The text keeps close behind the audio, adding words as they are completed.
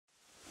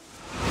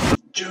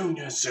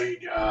Junior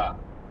Senior.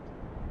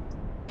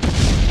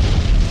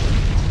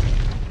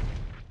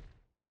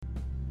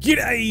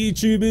 G'day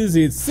YouTubers,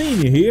 it's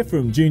Senior here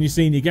from Junior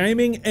Senior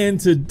Gaming, and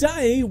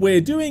today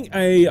we're doing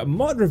a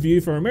mod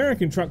review for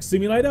American Truck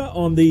Simulator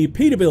on the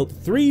Peterbilt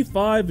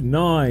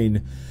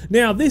 359.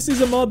 Now this is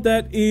a mod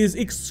that is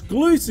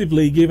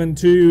exclusively given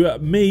to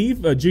me,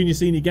 Junior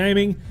Senior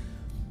Gaming,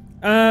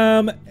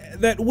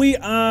 that we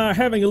are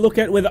having a look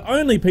at. We're the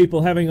only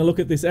people having a look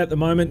at this at the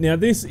moment. Now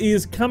this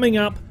is coming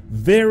up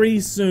very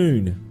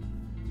soon.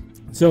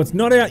 So it's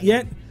not out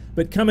yet,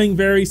 but coming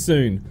very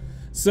soon.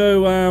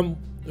 So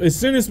as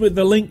soon as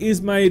the link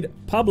is made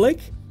public,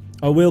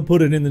 I will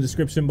put it in the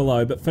description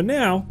below. But for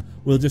now,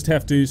 we'll just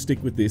have to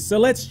stick with this. So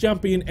let's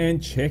jump in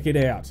and check it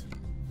out.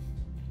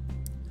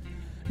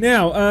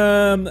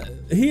 Now,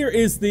 here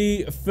is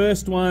the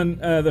first one.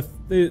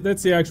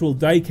 That's the actual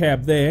day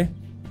cab there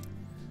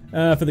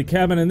for the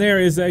cabin. And there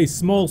is a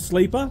small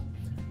sleeper.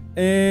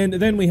 And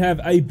then we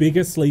have a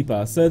bigger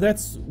sleeper. So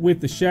that's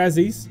with the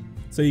chassis.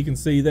 So you can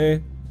see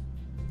there.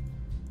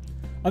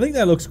 I think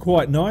that looks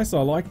quite nice. I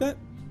like that.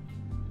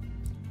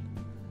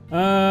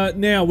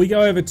 Now we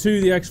go over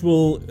to the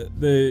actual,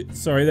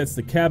 sorry, that's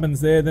the cabins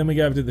there. Then we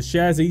go over to the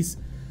chassis.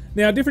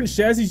 Now different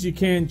chassis you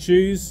can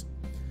choose.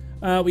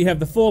 We have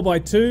the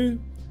 4x2,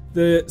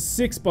 the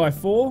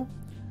 6x4,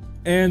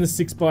 and the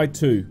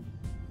 6x2.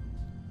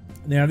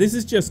 Now this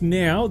is just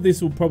now.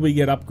 This will probably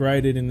get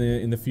upgraded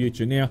in the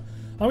future. Now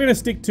I'm going to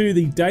stick to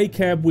the day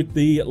cab with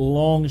the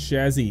long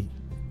chassis.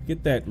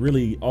 Get that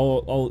really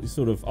old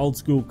sort of old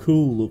school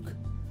cool look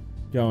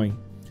going.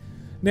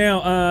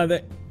 Now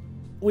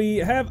we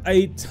have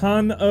a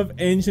ton of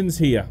engines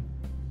here.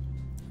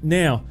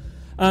 Now,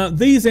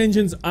 these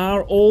engines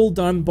are all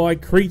done by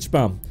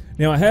Creechbum.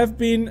 Now, I have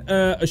been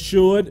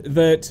assured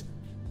that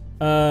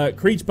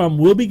Creechbum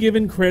will be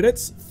given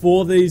credits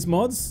for these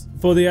mods,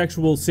 for the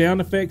actual sound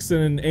effects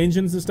and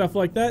engines and stuff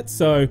like that.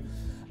 So,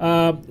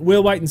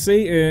 we'll wait and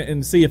see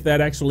if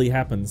that actually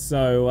happens.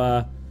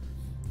 So,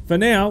 for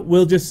now,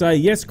 we'll just say,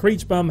 yes,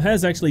 Creechbum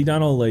has actually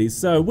done all these.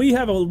 So we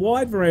have a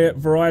wide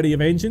variety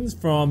of engines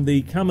from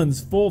the Cummins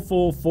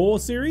 444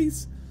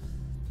 series.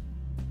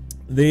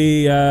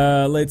 The,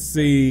 let's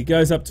see,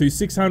 goes up to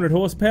 600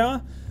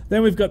 horsepower.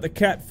 Then we've got the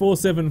Cat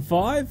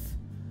 475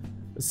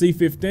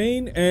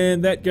 C15,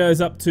 and that goes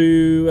up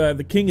to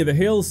the King of the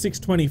Hills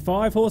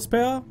 625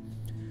 horsepower.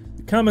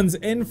 The Cummins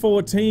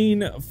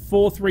N14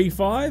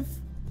 435.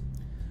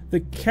 The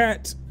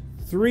Cat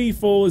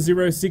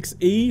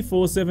 3406E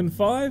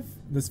 475,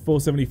 that's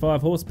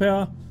 475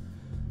 horsepower.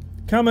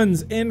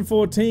 Cummins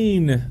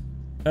N14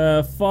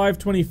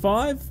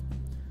 525,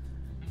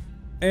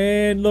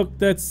 and look,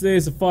 there's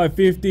a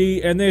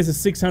 550, and there's a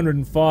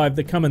 605,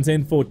 the Cummins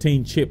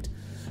N14 chipped.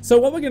 So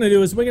what we're going to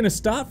do is we're going to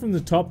start from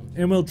the top,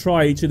 and we'll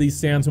try each of these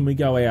sounds when we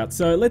go out.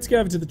 So let's go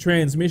over to the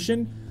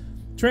transmission.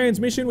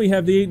 Transmission, we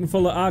have the Eaton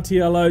Fuller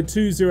RTLO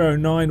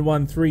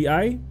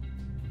 20913A.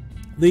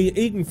 The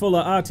Eaton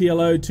Fuller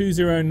RTLO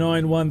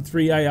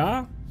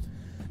 20913AR,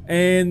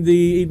 and the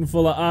Eaton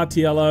Fuller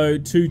RTLO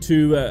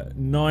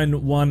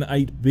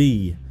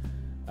 22918B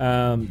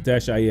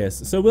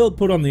 -AS. So we'll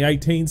put on the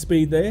 18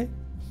 speed there.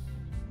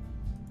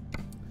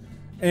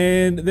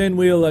 And then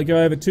we'll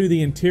go over to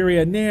the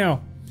interior.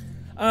 Now,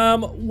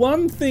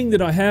 one thing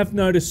that I have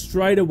noticed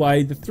straight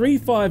away, the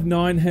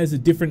 359 has a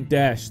different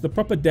dash. The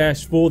proper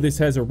dash for this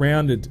has a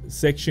rounded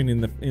section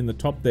in the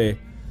top there,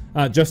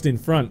 just in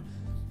front.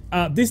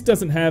 This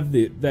doesn't have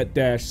that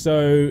dash,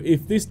 so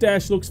if this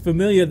dash looks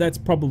familiar, that's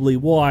probably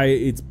why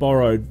it's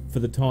borrowed for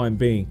the time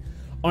being.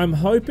 I'm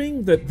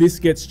hoping that this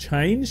gets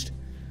changed,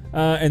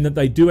 and that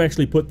they do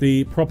actually put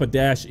the proper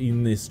dash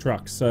in this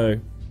truck. So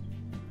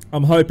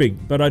I'm hoping,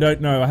 but I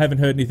don't know. I haven't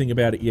heard anything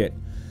about it yet.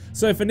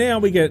 So for now,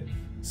 we get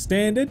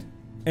standard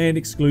and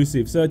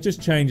exclusive. So it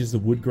just changes the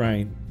wood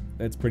grain.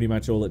 That's pretty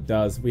much all it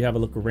does. If we have a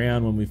look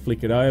around when we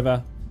flick it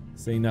over,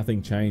 see,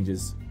 nothing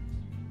changes.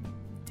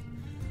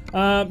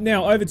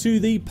 Now over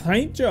to the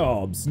paint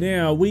jobs.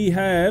 Now we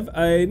have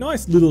a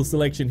nice little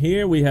selection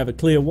here. We have a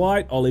clear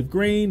white, olive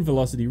green,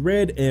 velocity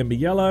red, amber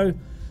yellow,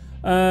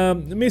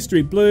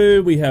 mystery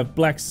blue, we have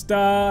black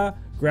star,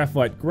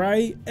 graphite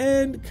grey,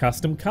 and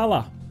custom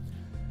color,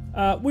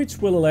 which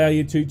will allow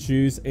you to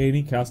choose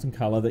any custom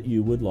color that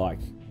you would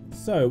like.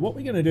 So what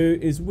we're going to do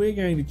is we're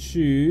going to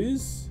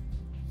choose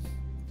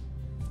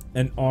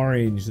an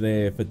orange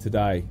there for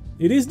today.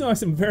 It is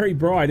nice and very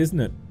bright, isn't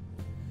it?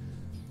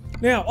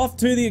 Now, off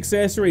to the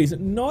accessories.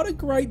 Not a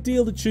great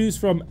deal to choose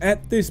from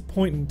at this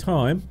point in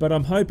time, but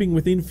I'm hoping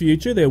within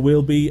future there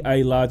will be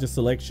a larger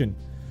selection.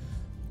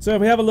 So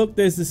if we have a look,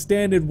 there's the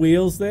standard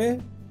wheels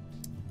there,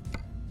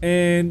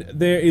 and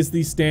there is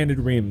the standard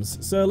rims.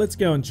 So let's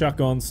go and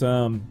chuck on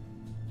some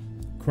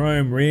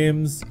chrome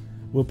rims.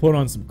 We'll put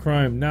on some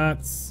chrome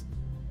nuts,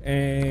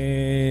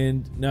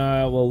 and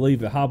no, we'll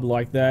leave the hub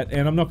like that.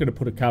 And I'm not going to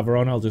put a cover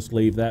on, I'll just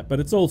leave that. But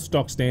it's all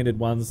stock standard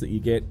ones that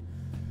you get.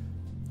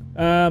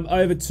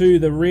 Over to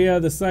the rear,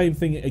 the same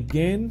thing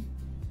again.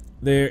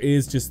 There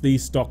is just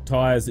these stock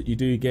tires that you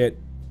do get.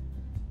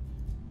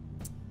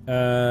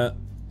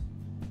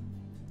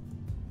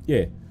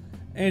 Yeah.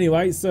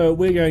 Anyway, so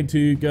we're going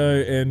to go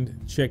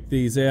and check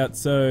these out.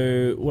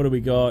 So what do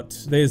we got?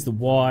 There's the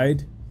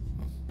wide.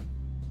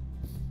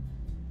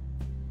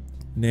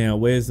 Now,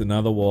 where's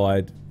another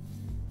wide?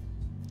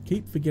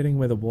 Keep forgetting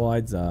where the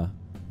wides are.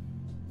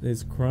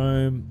 There's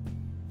chrome,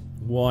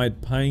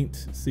 wide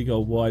paint,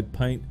 seagull wide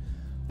paint,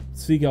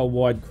 seagull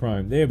wide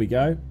chrome. There we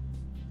go.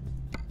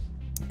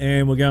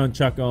 And we'll go and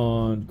chuck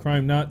on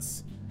chrome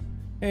nuts.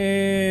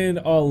 And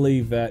I'll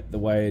leave that the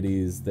way it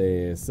is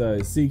there.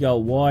 So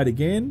seagull wide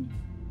again.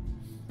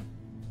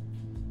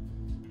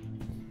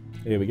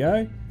 There we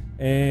go.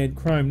 And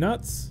chrome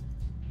nuts.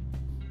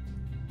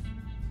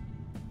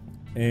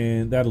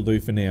 And that'll do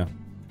for now.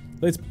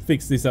 Let's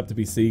fix this up to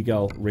be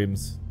seagull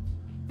rims,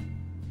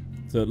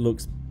 so it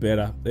looks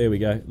better. There we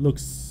go.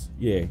 Looks,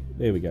 yeah,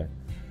 there we go.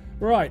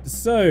 Right,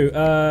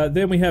 so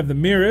then we have the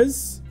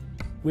mirrors,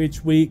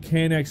 which we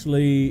can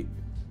actually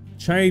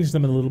change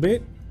them a little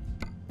bit.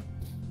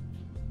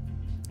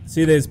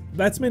 See,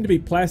 that's meant to be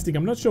plastic.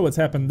 I'm not sure what's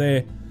happened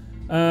there.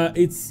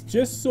 It's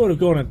just sort of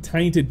gone a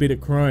tainted bit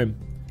of chrome.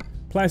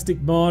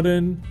 Plastic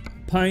modern,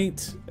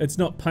 paint, it's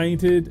not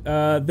painted.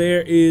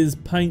 There is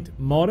paint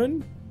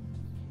modern.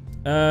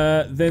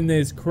 Then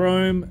there's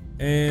chrome,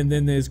 and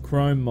then there's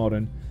chrome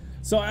modern.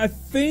 So I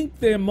think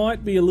there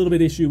might be a little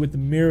bit issue with the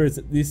mirrors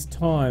at this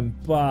time,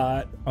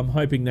 but I'm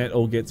hoping that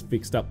all gets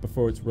fixed up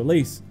before its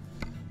release.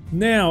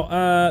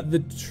 Now, the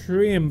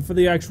trim for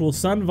the actual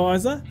sun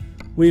visor,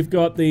 we've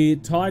got the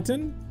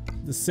Titan,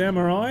 the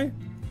Samurai,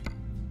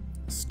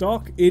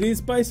 stock. It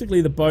is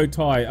basically the bow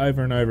tie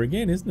over and over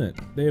again, isn't it?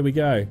 There we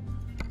go.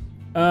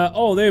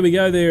 Oh, there we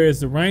go. There is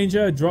the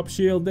Ranger, drop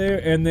shield there,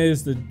 and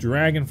there's the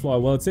Dragonfly.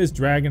 Well, it says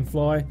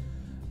Dragonfly.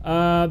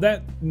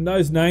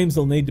 Those names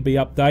will need to be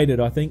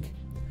updated, I think.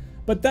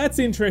 But that's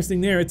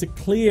interesting there. It's a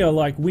clear,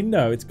 like,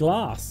 window. It's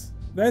glass.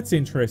 That's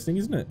interesting,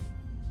 isn't it?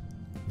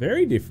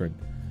 Very different.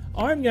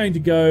 I'm going to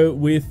go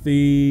with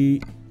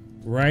the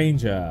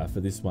Ranger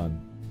for this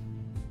one.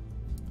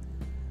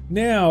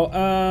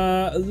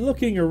 Now,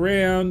 looking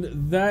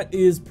around, that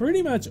is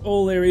pretty much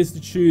all there is to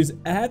choose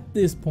at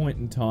this point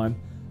in time.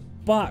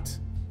 But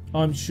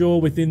I'm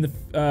sure within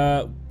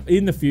the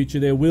in the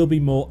future there will be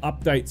more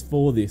updates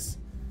for this.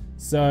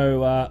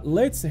 So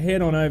let's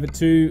head on over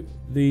to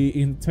the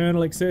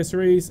internal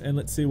accessories and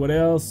let's see what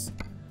else.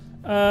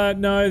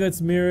 No, that's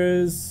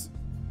mirrors.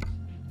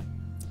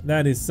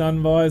 That is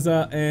sun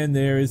visor, and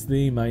there is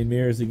the main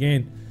mirrors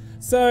again.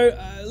 So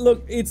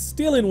look, it's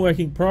still in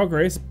working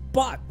progress,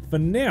 but for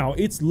now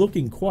it's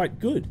looking quite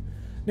good.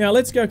 Now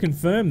let's go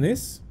confirm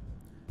this.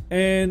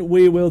 And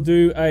we will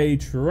do a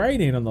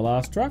trade-in on the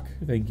last truck.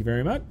 Thank you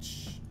very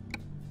much.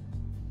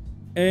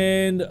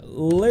 And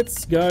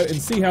let's go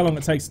and see how long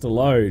it takes to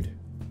load.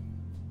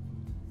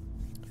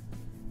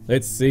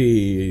 Let's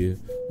see.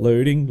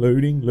 Loading,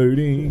 loading,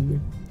 loading.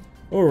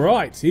 All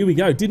right, here we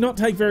go. Did not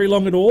take very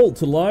long at all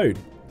to load.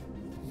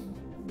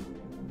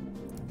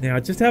 Now,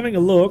 just having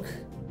a look.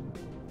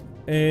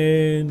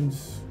 And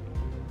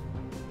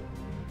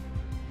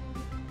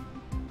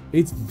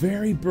it's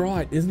very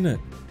bright, isn't it?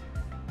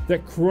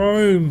 That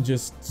chrome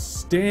just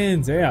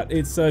stands out.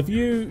 It's if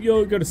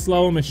you've got a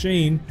slower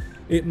machine,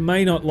 it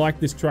may not like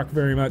this truck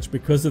very much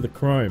because of the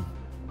chrome.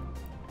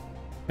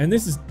 And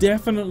this is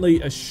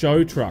definitely a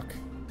show truck.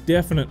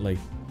 Definitely.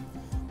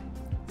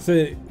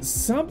 So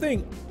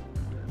something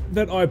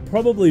that I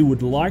probably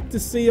would like to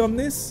see on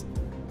this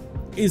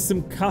is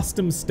some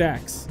custom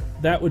stacks.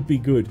 That would be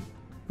good.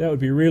 That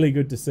would be really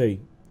good to see.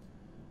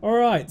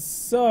 Alright,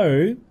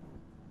 so...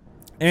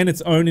 and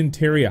its own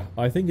interior.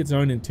 I think its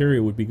own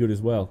interior would be good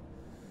as well.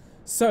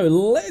 So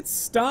let's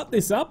start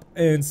this up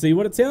and see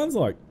what it sounds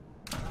like.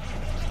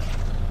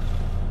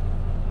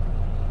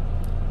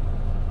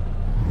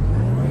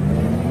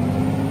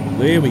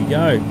 There we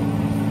go.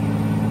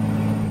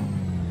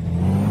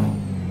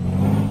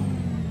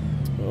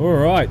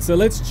 Alright, so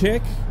let's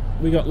check.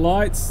 We got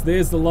lights.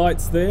 There's the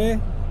lights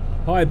there.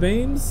 High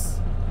beams.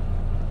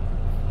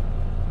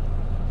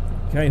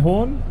 Okay,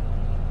 horn.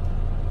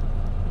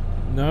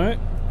 No.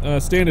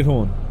 Standard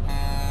horn.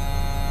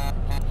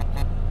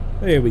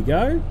 There we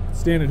go.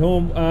 Standard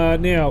horn.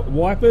 Now,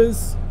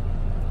 wipers.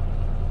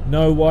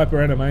 No wiper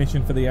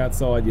animation for the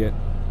outside yet.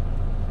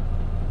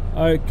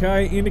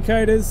 Okay,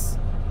 indicators.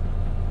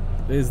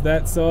 There's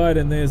that side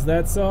and there's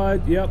that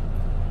side. Yep.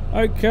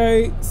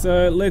 Okay,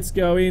 so let's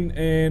go in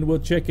and we'll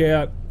check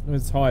out.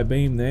 There's high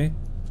beam there.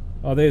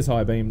 Oh, there's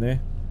high beam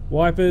there.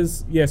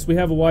 Wipers. Yes, we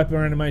have a wiper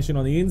animation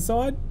on the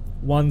inside.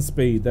 1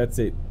 speed, that's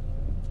it.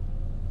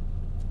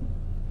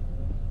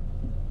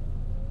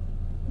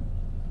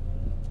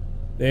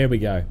 There we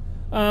go.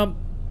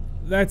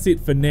 That's it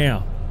for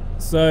now.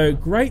 So,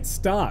 great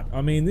start.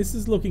 I mean, this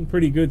is looking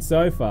pretty good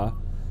so far.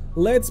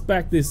 Let's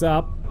back this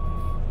up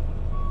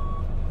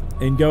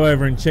and go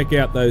over and check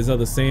out those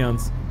other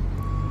sounds.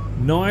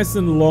 Nice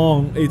and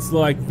long. It's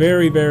like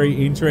very,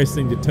 very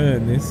interesting to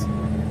turn this.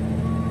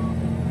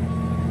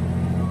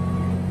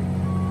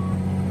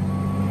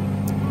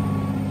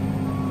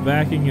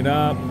 Backing it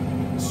up.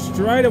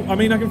 Straight away. I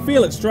mean, I can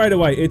feel it straight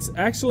away. It's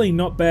actually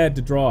not bad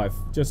to drive,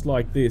 just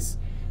like this.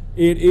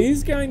 It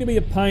is going to be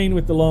a pain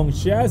with the long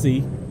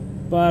chassis,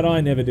 but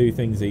I never do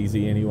things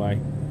easy anyway.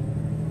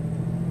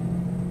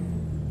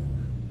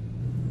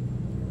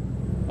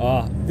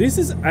 Ah, this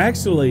is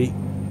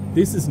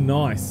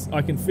nice.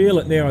 I can feel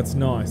it now, it's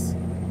nice.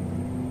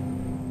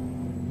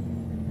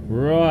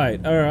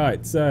 Right,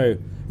 alright, so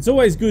it's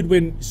always good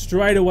when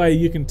straight away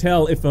you can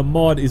tell if a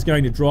mod is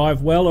going to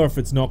drive well or if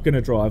it's not going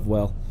to drive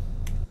well.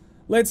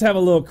 Let's have a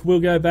look. We'll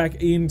go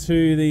back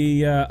into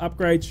the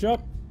upgrade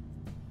shop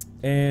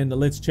and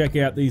let's check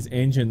out these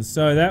engines.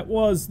 So that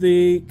was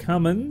the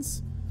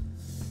Cummins.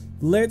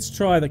 Let's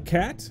try the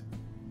Cat.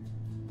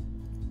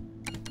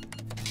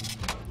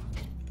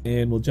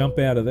 And we'll jump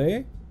out of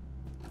there.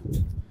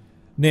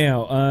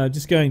 Now,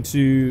 just going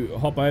to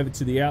hop over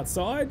to the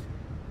outside.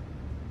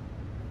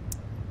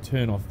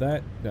 Turn off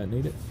that, don't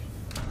need it.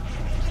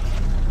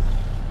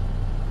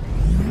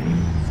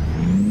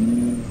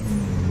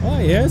 Oh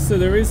yeah, so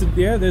there is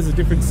there's a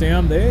different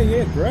sound there.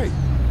 Yeah, great.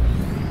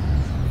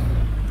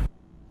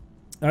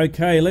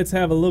 Okay, let's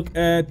have a look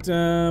at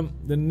the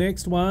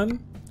next one,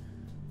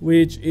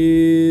 which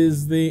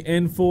is the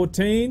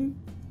N14.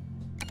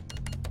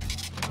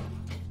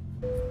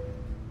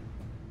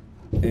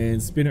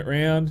 And spin it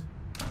round.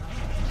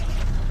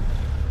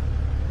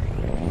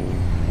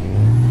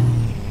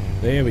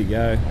 There we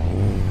go.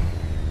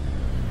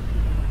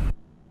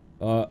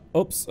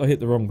 Oops, I hit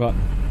the wrong button.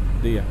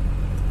 Dear.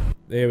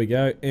 There we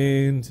go.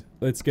 And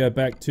let's go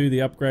back to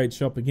the upgrade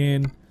shop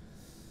again.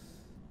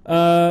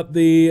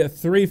 The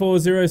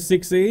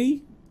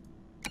 3406E.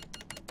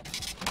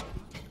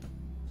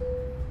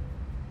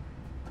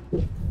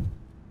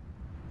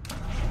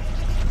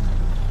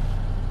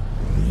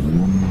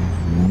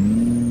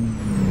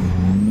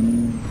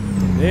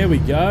 There we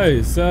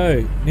go.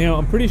 So now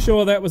I'm pretty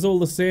sure that was all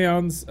the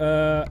sounds.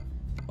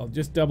 I'll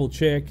just double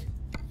check.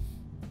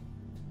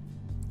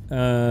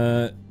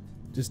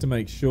 Just to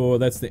make sure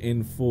that's the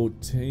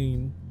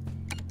N14.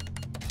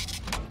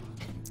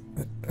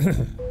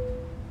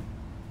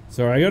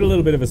 Sorry, I got a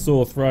little bit of a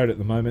sore throat at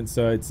the moment,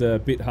 so it's a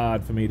bit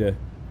hard for me to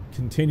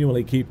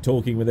continually keep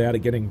talking without it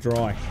getting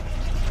dry.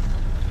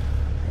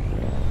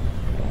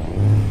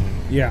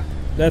 Yeah,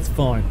 that's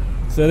fine.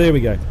 So there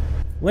we go.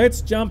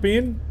 Let's jump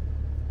in.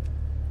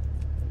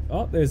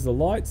 Oh, there's the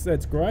lights,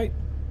 that's great.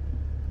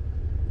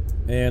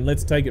 And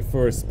let's take it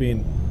for a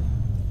spin.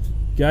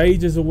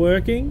 Gauges are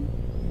working.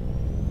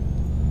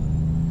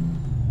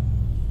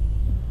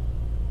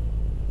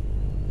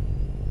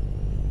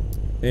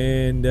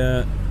 And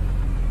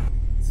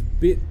it's a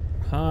bit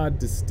hard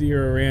to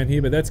steer around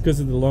here, but that's because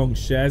of the long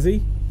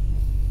chassis.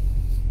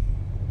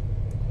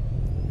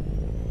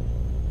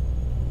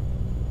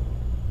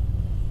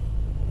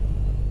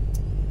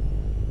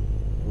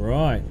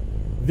 Right.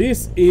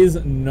 This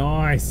is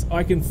nice.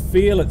 I can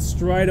feel it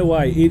straight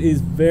away. It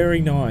is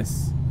very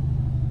nice.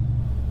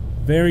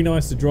 Very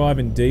nice to drive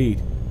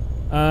indeed.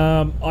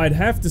 I'd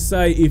have to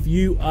say, if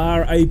you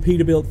are a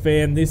Peterbilt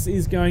fan, this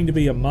is going to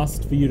be a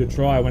must for you to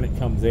try when it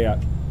comes out.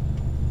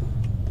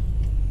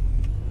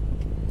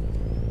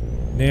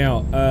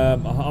 Now,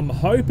 I'm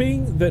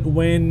hoping that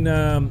when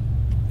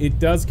it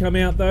does come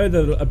out, though,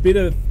 that a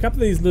couple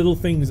of these little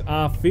things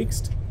are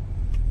fixed,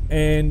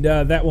 and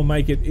that will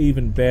make it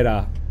even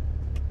better.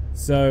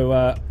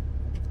 So,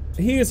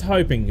 here's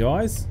hoping,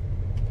 guys.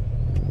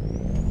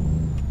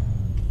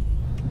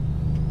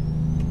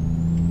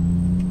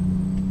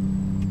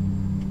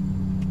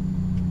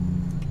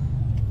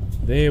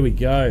 There we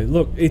go.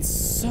 Look, it's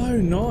so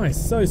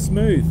nice, so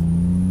smooth.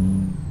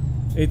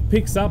 It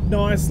picks up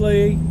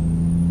nicely.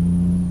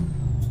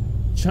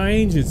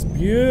 Changes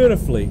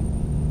beautifully.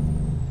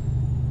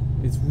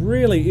 It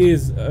really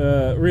is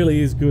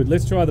good.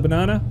 Let's try the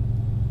banana.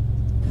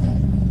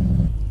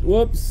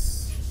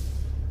 Whoops.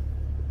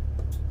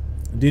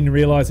 Didn't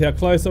realize how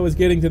close I was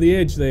getting to the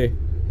edge there.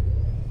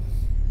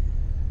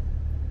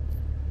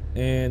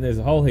 And there's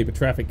a whole heap of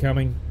traffic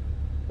coming.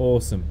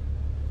 Awesome.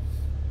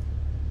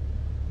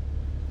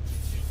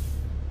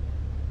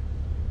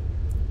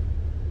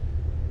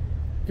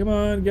 Come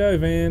on, go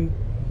van.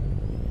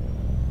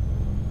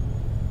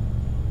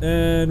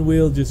 And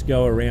we'll just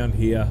go around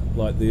here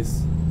like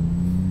this.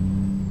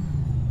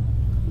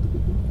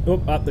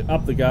 Oh, up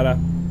the gutter.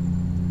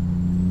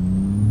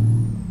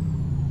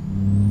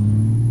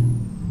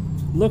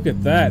 Look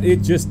at that,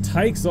 it just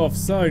takes off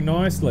so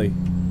nicely.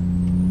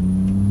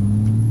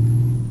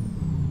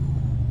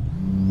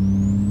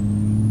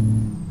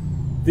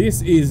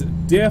 This is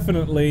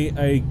definitely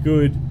a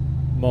good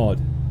mod.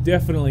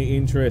 Definitely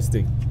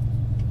interesting.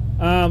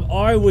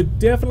 I would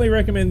definitely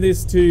recommend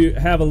this to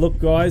have a look,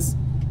 guys.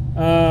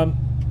 I'm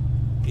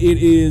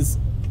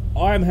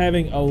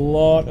having a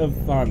lot of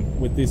fun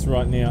with this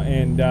right now,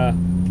 and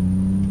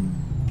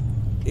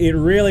it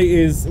really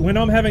is. When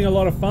I'm having a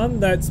lot of fun,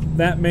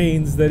 that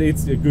means that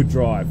it's a good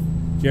drive.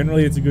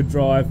 Generally, it's a good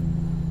drive.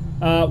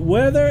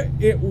 Whether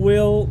it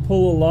will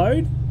pull a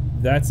load,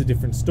 that's a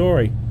different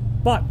story.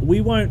 But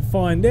we won't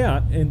find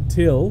out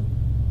until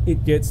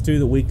it gets to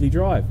the weekly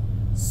drive.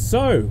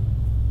 So,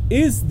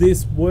 is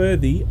this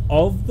worthy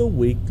of the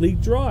weekly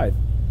drive?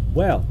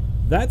 Well,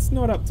 That's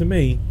not up to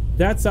me.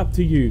 That's up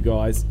to you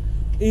guys.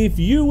 If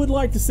you would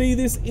like to see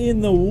this in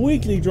the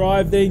weekly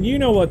drive, then you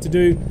know what to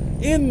do.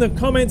 In the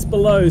comments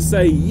below,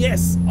 say,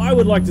 yes, I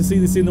would like to see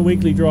this in the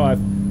weekly drive.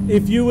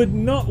 If you would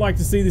not like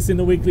to see this in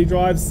the weekly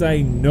drive,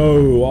 say,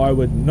 no, I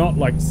would not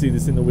like to see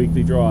this in the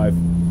weekly drive.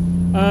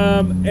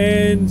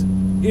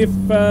 And if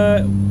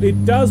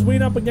it does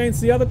win up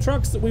against the other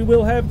trucks that we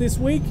will have this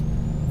week,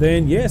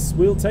 then yes,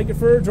 we'll take it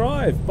for a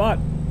drive. But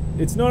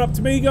it's not up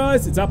to me,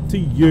 guys. It's up to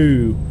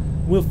you.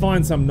 We'll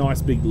find some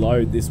nice big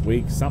load this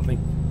week, something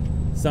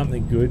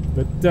good.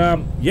 But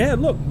yeah,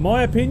 look,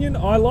 my opinion,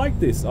 I like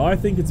this. I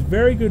think it's a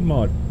very good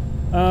mod.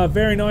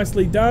 Very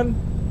nicely done.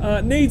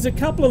 Needs a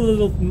couple of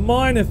little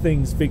minor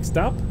things fixed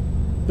up,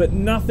 but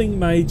nothing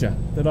major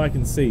that I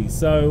can see.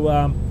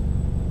 So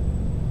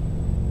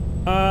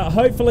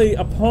hopefully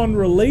upon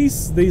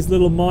release, these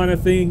little minor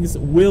things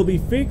will be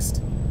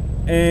fixed,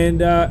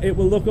 and it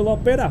will look a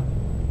lot better.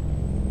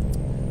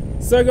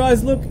 So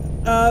guys, look,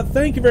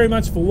 thank you very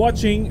much for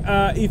watching.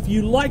 If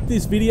you like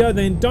this video,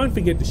 then don't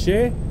forget to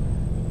share.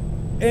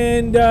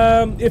 And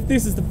if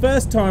this is the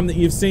first time that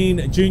you've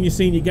seen Junior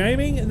Senior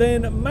Gaming,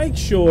 then make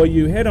sure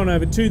you head on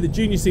over to the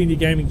Junior Senior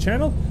Gaming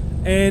channel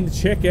and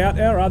check out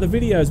our other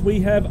videos.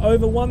 We have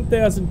over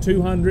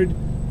 1,200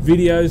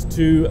 videos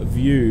to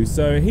view,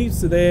 so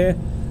heaps are there.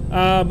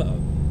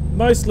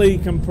 Mostly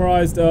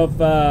comprised of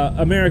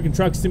American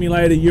Truck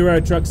Simulator, Euro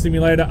Truck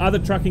Simulator, other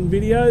trucking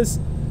videos.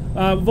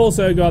 We've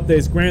also got,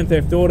 there's Grand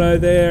Theft Auto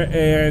there,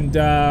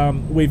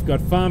 and we've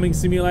got Farming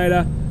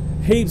Simulator.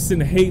 Heaps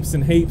and heaps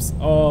and heaps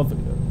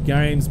of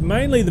games.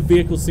 Mainly the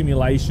vehicle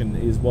simulation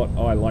is what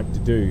I like to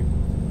do.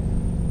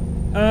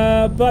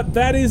 But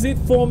that is it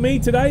for me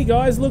today,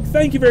 guys. Look,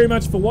 thank you very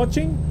much for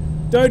watching.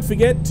 Don't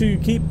forget to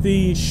keep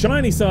the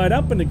shiny side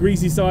up and the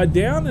greasy side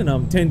down, and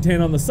I'm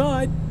 1010 on the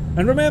side.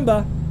 And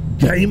remember,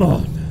 game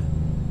on!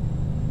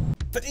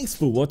 Thanks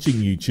for watching,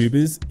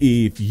 YouTubers.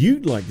 If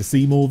you'd like to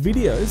see more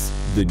videos,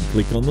 then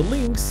click on the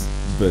links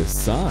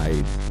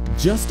beside.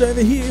 Just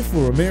over here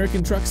for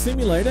American Truck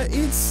Simulator,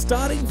 it's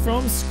starting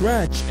from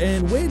scratch,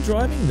 and we're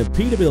driving the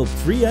Peterbilt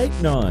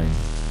 389.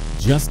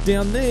 Just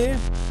down there,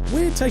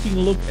 we're taking a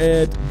look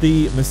at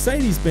the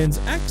Mercedes-Benz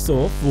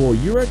Axor for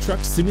Euro Truck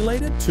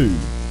Simulator 2.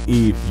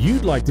 If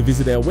you'd like to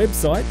visit our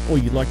website or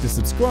you'd like to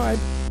subscribe,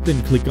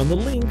 then click on the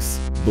links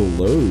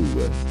below.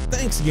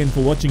 Thanks again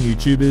for watching,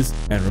 YouTubers,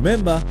 and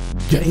remember,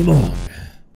 game on!